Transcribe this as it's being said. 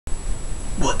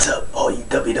all you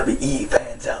WWE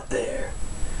fans out there.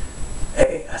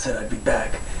 Hey, I said I'd be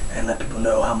back and let people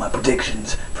know how my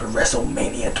predictions for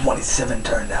WrestleMania 27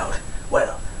 turned out.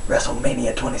 Well,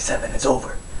 WrestleMania 27 is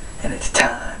over, and it's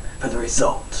time for the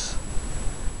results.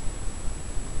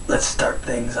 Let's start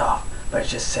things off by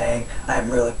just saying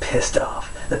I'm really pissed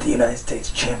off that the United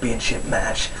States Championship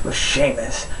match with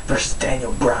Sheamus versus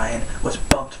Daniel Bryan was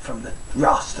bumped from the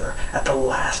roster at the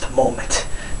last moment.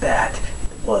 That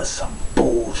was some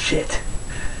bullshit.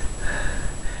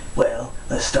 Well,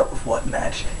 let's start with what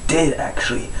match did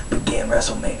actually begin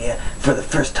WrestleMania for the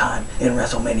first time in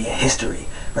WrestleMania history.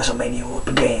 WrestleMania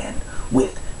began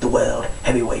with the World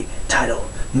Heavyweight title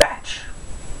match.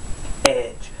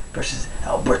 Edge versus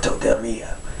Alberto Del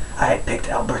Rio. I had picked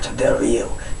Alberto Del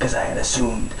Rio because I had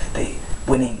assumed the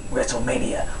winning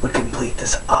WrestleMania would complete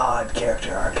this odd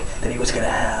character arc that he was going to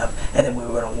have, and then we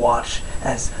were going to watch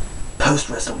as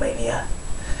post-WrestleMania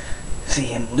see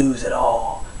him lose it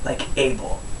all like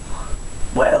Abel.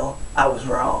 Well, I was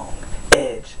wrong.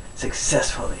 Edge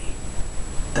successfully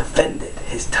defended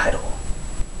his title.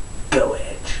 Go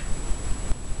Edge.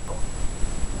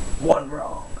 One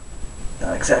wrong.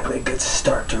 Not exactly a good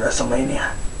start to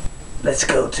WrestleMania. Let's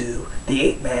go to the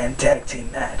 8-man tag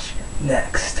team match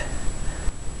next.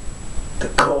 The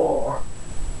Core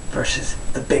versus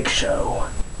The Big Show.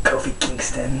 Kofi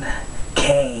Kingston,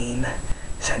 Kane,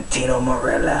 Santino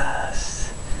Marella.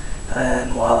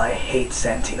 And while I hate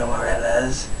Santino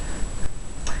Marella,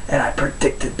 and I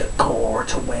predicted the Core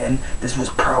to win, this was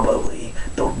probably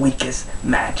the weakest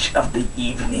match of the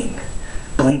evening.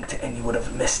 Blinked and you would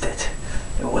have missed it.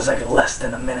 It was like less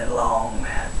than a minute long.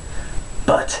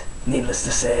 But, needless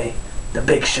to say, The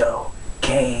Big Show,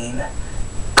 Kane,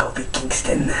 Kofi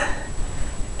Kingston,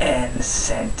 and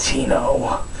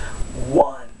Santino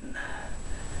won.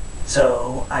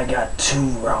 So, I got 2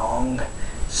 wrong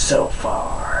so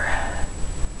far.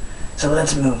 So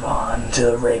let's move on to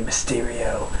the Rey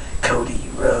Mysterio Cody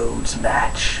Rhodes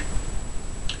match.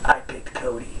 I picked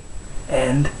Cody,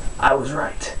 and I was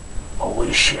right.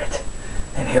 Holy shit.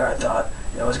 And here I thought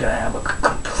I was gonna have a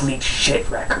complete shit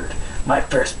record. My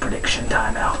first prediction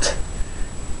time out.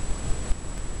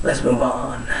 Let's move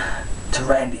on to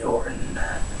Randy Orton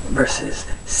versus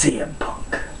CM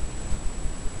Punk.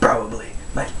 Probably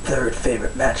my 3rd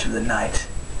favorite match of the night.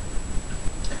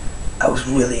 I was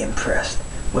really impressed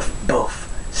with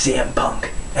both CM Punk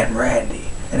and Randy,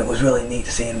 and it was really neat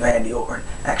seeing Randy Orton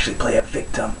actually play a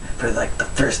victim for like the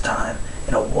first time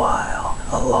in a while,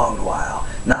 a long while.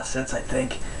 Not since I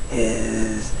think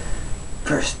his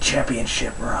first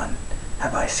championship run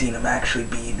have I seen him actually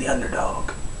be the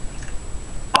underdog.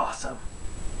 Awesome.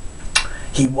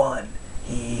 He won.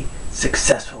 He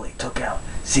successfully took out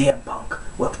CM Punk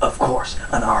with, of course,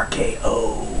 an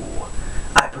RKO.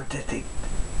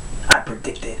 I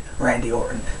predicted Randy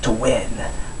Orton to win.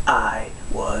 I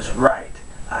was right.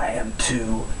 I am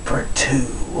 2 for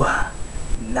 2.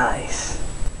 Nice.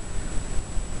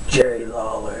 Jerry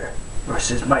Lawler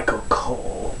versus Michael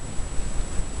Cole.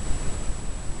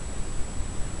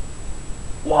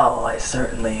 While I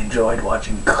certainly enjoyed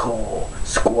watching Cole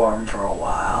squirm for a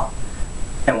while,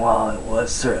 and while it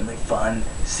was certainly fun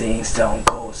seeing Stone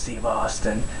Cold Steve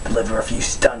Austin deliver a few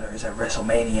stunners at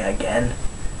WrestleMania again,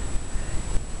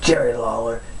 Jerry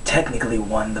Lawler technically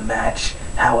won the match.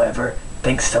 However,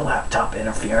 thanks to laptop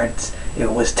interference,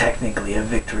 it was technically a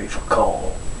victory for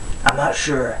Cole. I'm not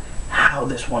sure how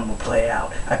this one will play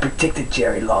out. I predicted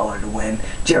Jerry Lawler to win.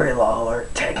 Jerry Lawler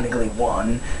technically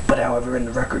won, but however in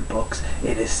the record books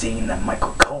it is seen that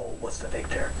Michael Cole was the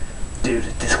victor due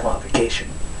to disqualification.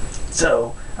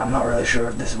 So I'm not really sure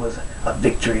if this was a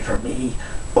victory for me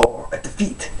or a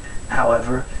defeat.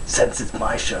 However, since it's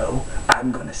my show,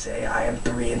 I'm gonna say I am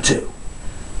 3 and 2.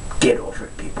 Get over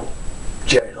it, people.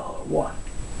 Jerry Lawler won.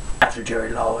 After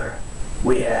Jerry Lawler,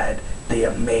 we had the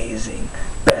amazing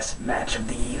best match of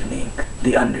the evening,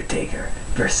 The Undertaker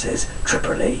versus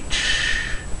Triple H.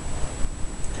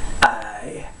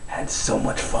 I had so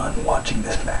much fun watching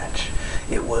this match.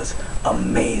 It was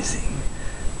amazing.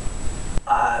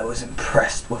 I was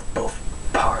impressed with both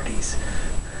parties.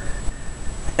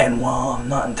 And while I'm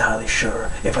not entirely sure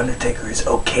if Undertaker is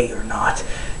okay or not,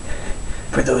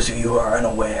 for those of you who are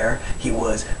unaware, he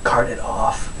was carted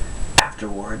off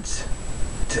afterwards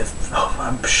to,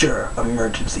 I'm sure,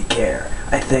 emergency care.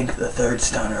 I think the 3rd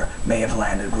stunner may have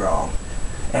landed wrong.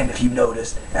 And if you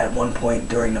noticed, at one point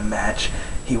during the match,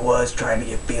 he was trying to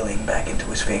get feeling back into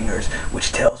his fingers,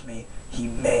 which tells me he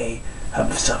may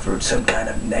have suffered some kind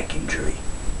of neck injury.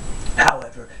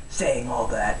 However, saying all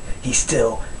that, he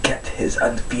still kept his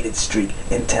undefeated streak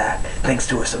intact thanks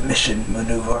to a submission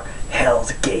maneuver,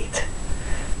 Hell's Gate.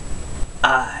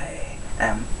 I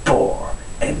am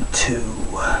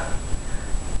 4-2.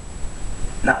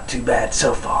 Not too bad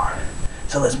so far.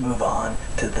 So let's move on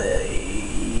to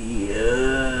the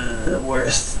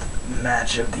worst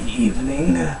match of the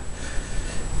evening.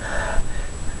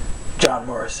 John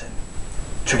Morrison,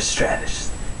 Trish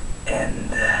Stratus, and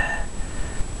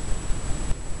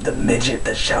the midget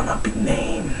that shall not be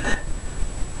named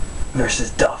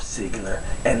versus Dolph Ziggler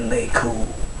and Lay Cool.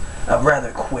 A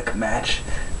rather quick match.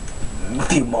 A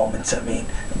few moments,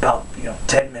 about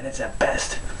 10 minutes at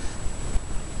best.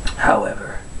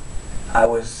 However, I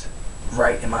was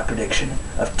right in my prediction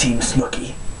of Team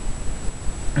Snooki.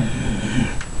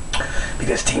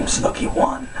 Because Team Snooki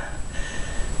won.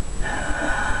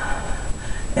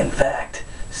 In fact,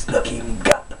 Snooki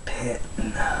got the pin.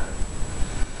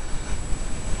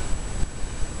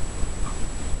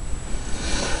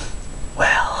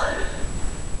 Well,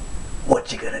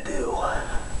 what you gonna do?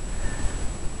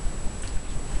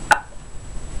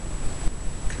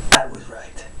 I was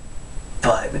right.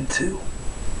 5-2.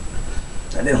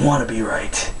 I didn't want to be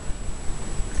right,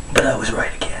 but I was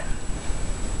right again.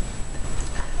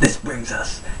 This brings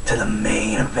us to the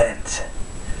main event.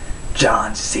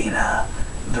 John Cena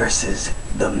versus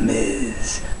The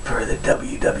Miz for the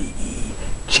WWE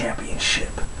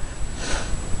Championship.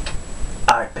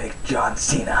 I picked John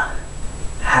Cena.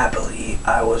 Happily,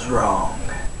 I was wrong.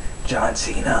 John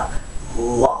Cena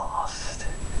lost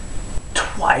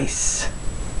twice.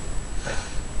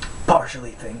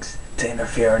 Partially thanks to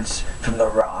interference from The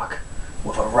Rock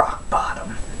with a rock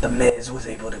bottom. The Miz was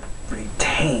able to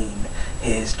retain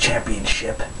his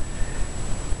championship,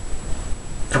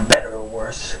 for better or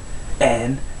worse.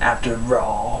 And after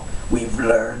Raw, we've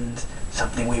learned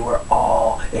something we were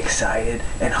all excited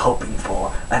and hoping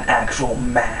for, an actual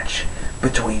match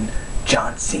between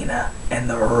John Cena and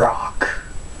The Rock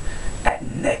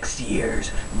at next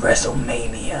year's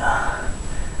WrestleMania.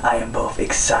 I am both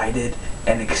excited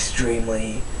and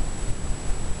extremely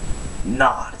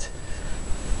not.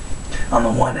 On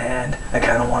the one hand, I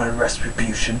kind of wanted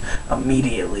retribution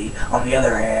immediately. On the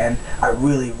other hand, I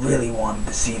really, really wanted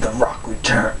to see The Rock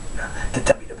return to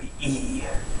WWE.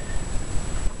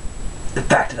 The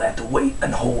fact that I have to wait a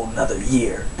whole another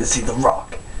year to see The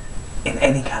Rock in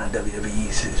any kind of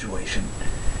WWE situation,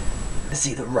 to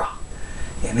see The Rock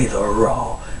in either a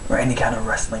Raw or any kind of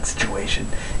wrestling situation,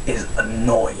 is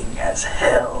annoying as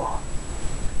hell.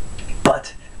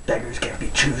 But beggars can't be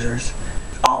choosers.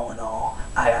 All in all,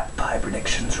 I got 5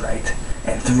 predictions right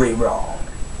and 3 wrong.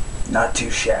 Not too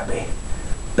shabby.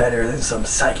 Better than some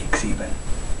psychics even.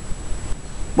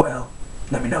 Well,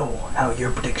 let me know how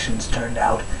your predictions turned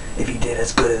out. If you did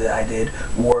as good as I did,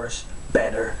 worse,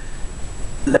 better.